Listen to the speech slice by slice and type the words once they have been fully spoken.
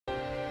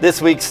This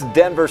week's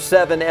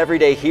Denver7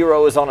 Everyday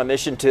Hero is on a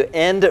mission to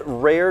end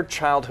rare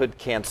childhood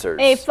cancers.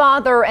 A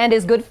father and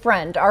his good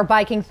friend are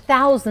biking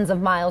thousands of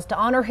miles to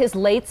honor his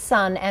late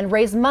son and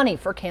raise money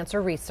for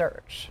cancer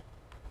research.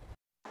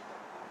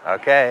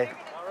 Okay.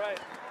 All right.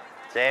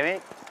 Jamie?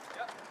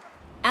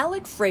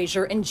 Alec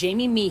Frazier and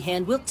Jamie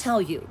Meehan will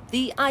tell you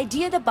the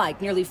idea to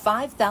bike nearly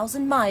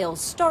 5,000 miles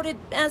started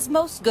as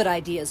most good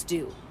ideas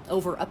do,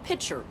 over a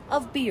pitcher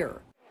of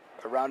beer.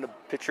 Around a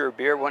pitcher of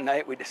beer one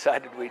night, we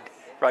decided we'd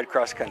ride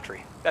cross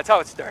country. That's how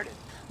it started.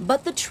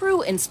 But the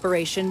true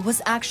inspiration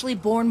was actually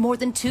born more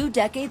than 2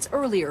 decades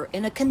earlier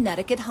in a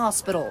Connecticut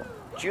hospital.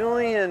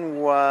 Julian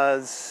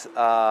was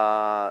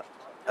a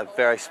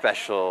very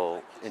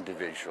special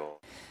individual.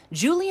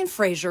 Julian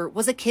Frazier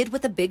was a kid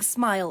with a big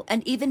smile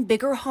and even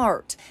bigger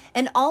heart,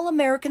 an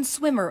all-American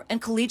swimmer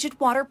and collegiate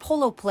water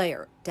polo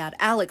player. Dad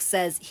Alex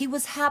says he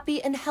was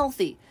happy and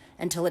healthy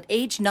until at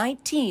age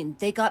 19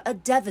 they got a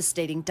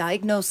devastating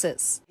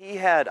diagnosis. He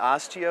had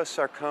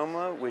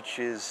osteosarcoma, which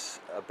is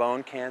a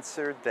bone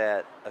cancer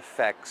that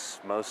affects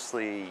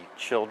mostly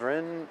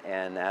children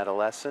and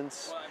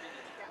adolescents.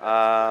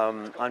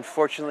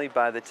 Unfortunately,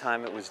 by the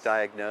time it was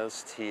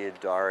diagnosed, it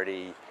had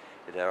already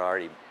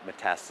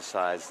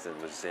metastasized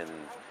and was in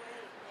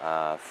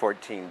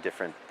 14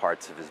 different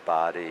parts of his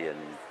body, and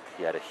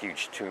he had a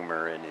huge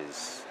tumor in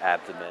his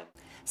abdomen.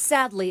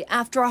 Sadly,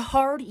 after a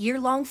hard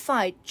year-long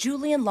fight,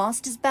 Julian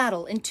lost his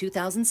battle in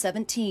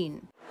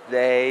 2017.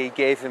 They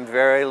gave him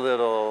very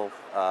little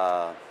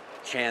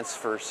chance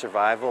for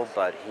survival,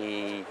 but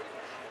I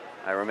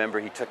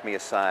remember he took me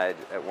aside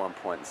at one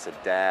point and said,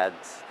 "Dad,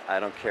 I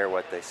don't care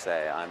what they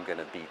say, I'm going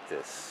to beat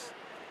this."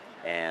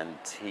 And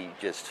he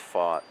just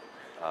fought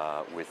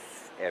with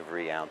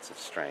every ounce of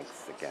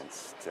strength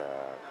against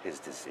his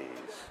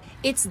disease.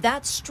 It's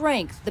that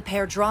strength the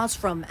pair draws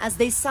from as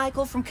they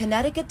cycle from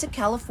Connecticut to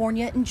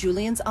California in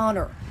Julian's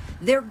honor.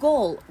 Their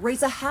goal,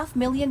 raise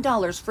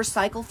 $500,000 for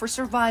Cycle for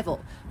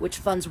Survival, which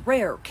funds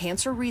rare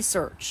cancer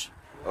research.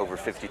 Over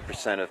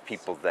 50% of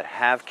people that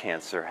have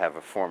cancer have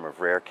a form of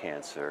rare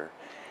cancer,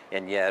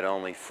 and yet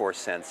only 4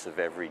 cents of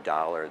every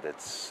dollar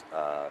that's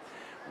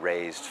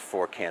raised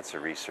for cancer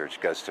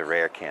research goes to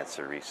rare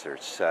cancer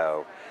research.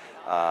 So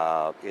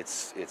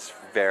it's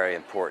very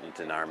important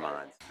in our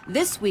minds.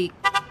 This week,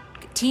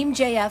 Team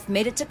JF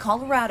made it to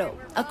Colorado,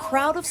 a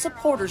crowd of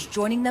supporters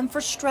joining them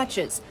for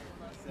stretches.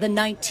 The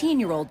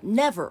 19-year-old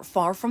never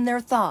far from their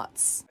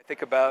thoughts. I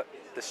think about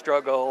the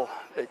struggle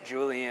that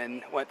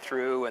Julian went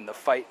through and the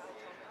fight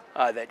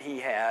that he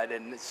had,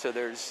 and so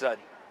there's a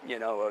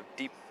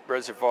deep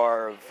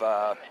reservoir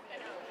of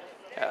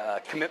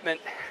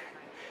commitment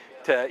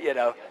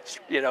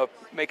to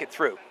make it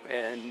through,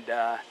 and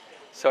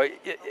so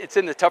it's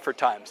in the tougher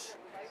times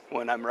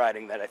when I'm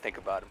riding that I think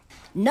about him.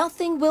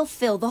 Nothing will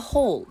fill the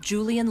hole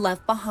Julian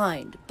left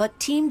behind, but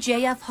Team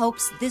JF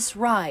hopes this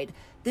ride,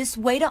 this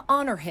way to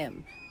honor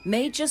him,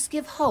 may just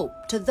give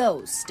hope to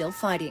those still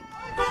fighting.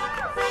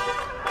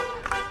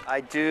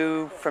 I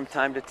do, from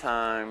time to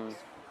time,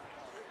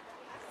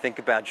 think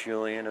about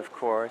Julian, of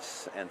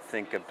course, and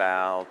think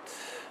about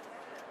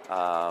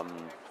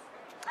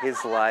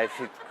his life,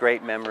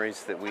 great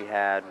memories that we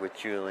had with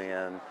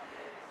Julian,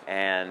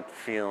 and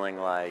feeling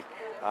like,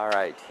 all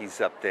right,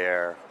 he's up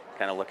there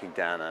kind of looking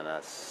down on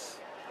us,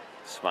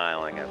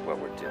 smiling at what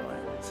we're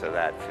doing. So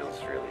that feels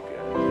really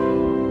good.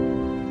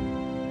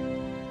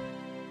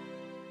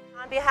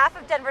 On behalf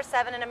of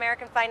Denver7 and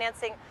American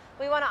Financing,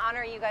 we want to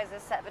honor you guys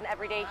as 7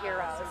 Everyday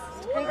Heroes.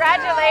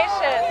 Congratulations!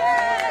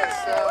 Thank you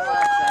so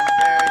much. I'm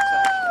very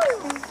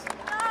touched.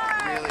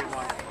 Really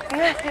wonderful.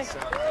 Thank you so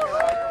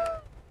much.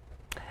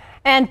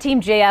 And Team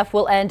JF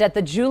will end at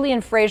the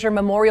Julian Frazier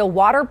Memorial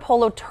Water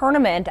Polo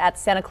Tournament at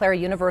Santa Clara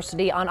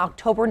University on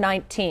October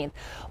 19th.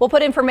 We'll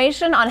put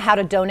information on how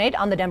to donate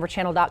on the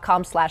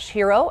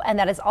denverchannel.com/hero, and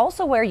that is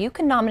also where you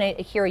can nominate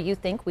a hero you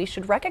think we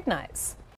should recognize.